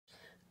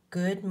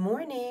Good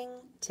morning.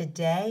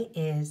 Today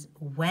is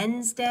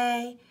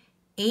Wednesday,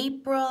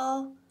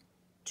 April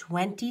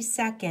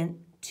 22nd,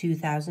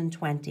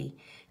 2020.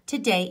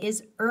 Today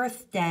is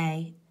Earth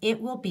Day.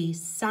 It will be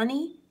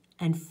sunny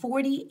and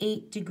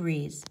 48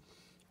 degrees.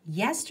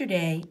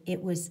 Yesterday,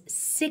 it was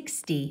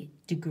 60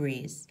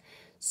 degrees.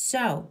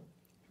 So,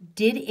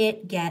 did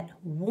it get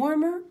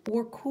warmer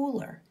or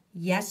cooler?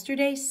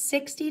 Yesterday,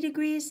 60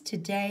 degrees.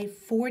 Today,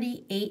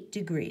 48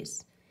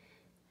 degrees.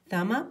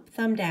 Thumb up,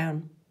 thumb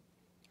down.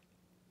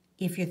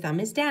 If your thumb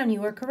is down,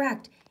 you are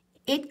correct.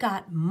 It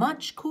got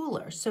much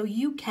cooler, so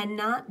you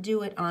cannot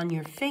do it on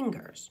your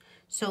fingers.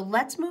 So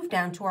let's move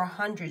down to our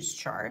hundreds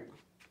chart.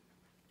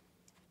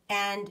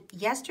 And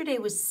yesterday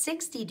was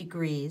 60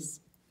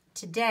 degrees.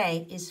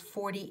 Today is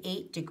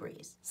 48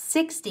 degrees.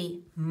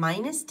 60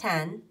 minus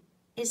 10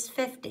 is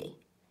 50.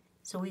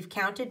 So we've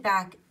counted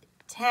back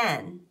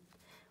 10.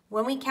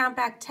 When we count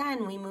back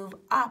 10, we move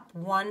up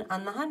 1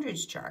 on the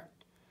hundreds chart.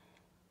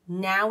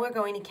 Now we're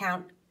going to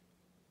count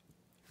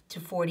to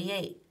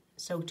 48.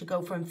 So to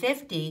go from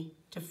 50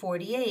 to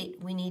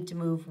 48, we need to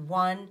move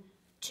 1,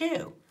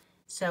 2.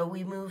 So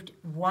we moved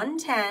 1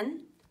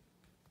 10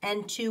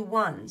 and 2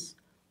 1s.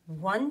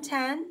 1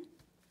 10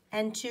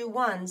 and 2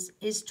 1s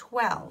is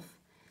 12.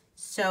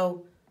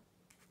 So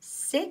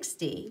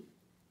 60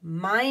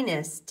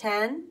 minus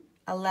 10,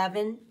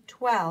 11,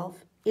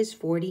 12 is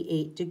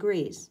 48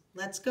 degrees.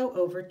 Let's go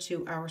over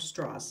to our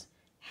straws.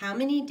 How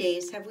many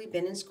days have we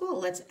been in school?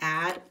 Let's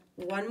add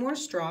one more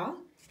straw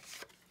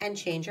and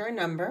change our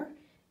number.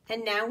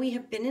 And now we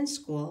have been in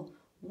school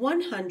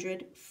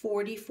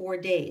 144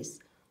 days.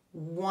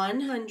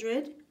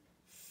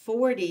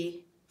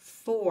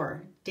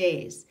 144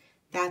 days.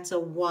 That's a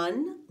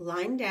 1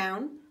 line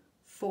down,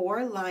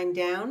 4 line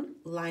down,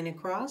 line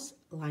across,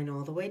 line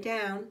all the way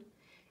down,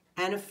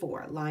 and a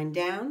 4 line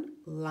down,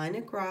 line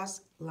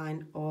across,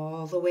 line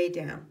all the way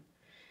down.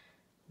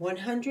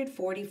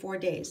 144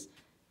 days.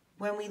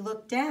 When we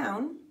look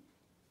down,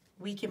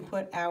 we can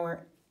put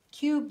our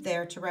cube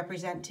there to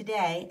represent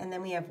today, and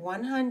then we have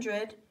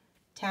 100,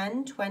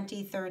 10,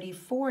 20, 30,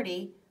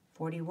 40,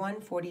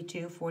 41,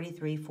 42,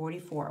 43,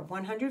 44.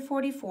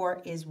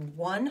 144 is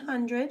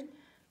 100,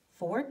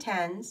 4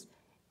 10s,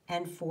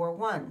 and 4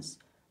 1s,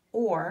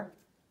 or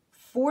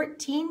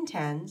 14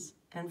 10s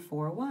and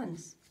 4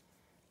 1s.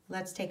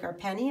 Let's take our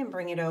penny and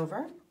bring it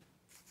over.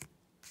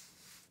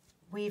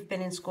 We've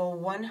been in school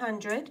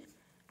 100,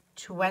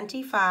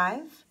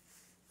 25,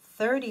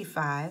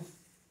 35,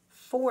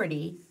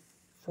 40,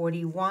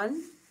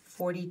 41,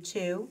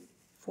 42,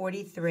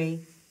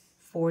 43,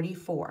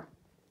 44.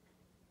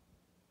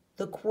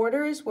 The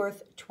quarter is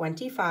worth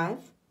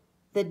 25.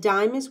 The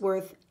dime is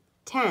worth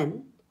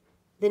 10.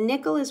 The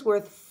nickel is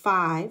worth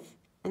 5.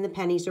 And the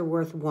pennies are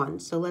worth 1.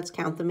 So let's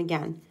count them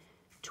again.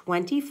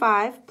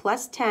 25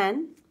 plus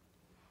 10.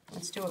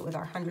 Let's do it with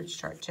our hundreds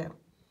chart too.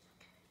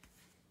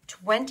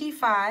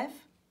 25.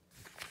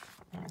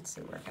 Let's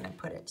see where we're going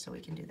to put it so we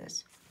can do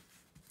this.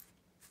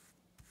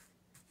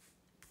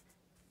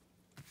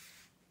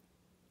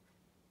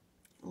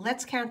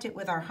 Let's count it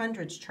with our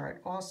hundreds chart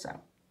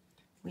also.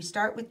 We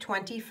start with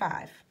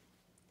 25.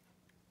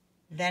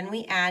 Then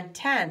we add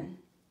 10.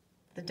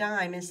 The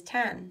dime is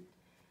 10.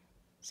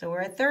 So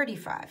we're at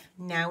 35.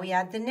 Now we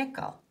add the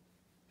nickel.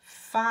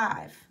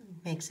 5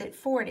 makes it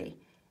 40.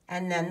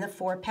 And then the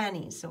 4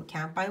 pennies. So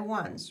count by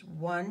ones.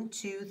 1,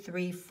 2,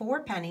 3,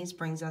 4 pennies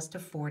brings us to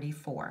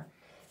 44.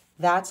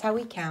 That's how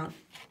we count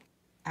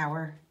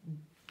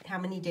how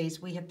many days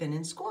we have been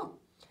in school.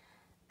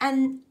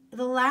 And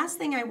the last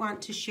thing I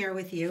want to share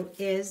with you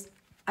is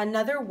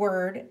another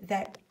word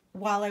that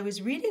while I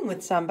was reading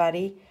with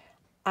somebody,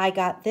 I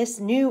got this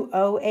new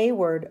OA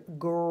word,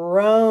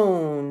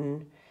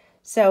 grown.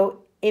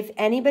 So if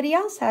anybody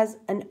else has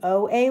an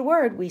OA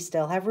word, we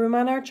still have room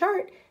on our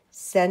chart.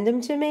 Send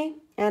them to me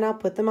and I'll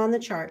put them on the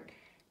chart.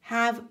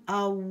 Have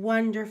a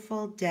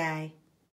wonderful day.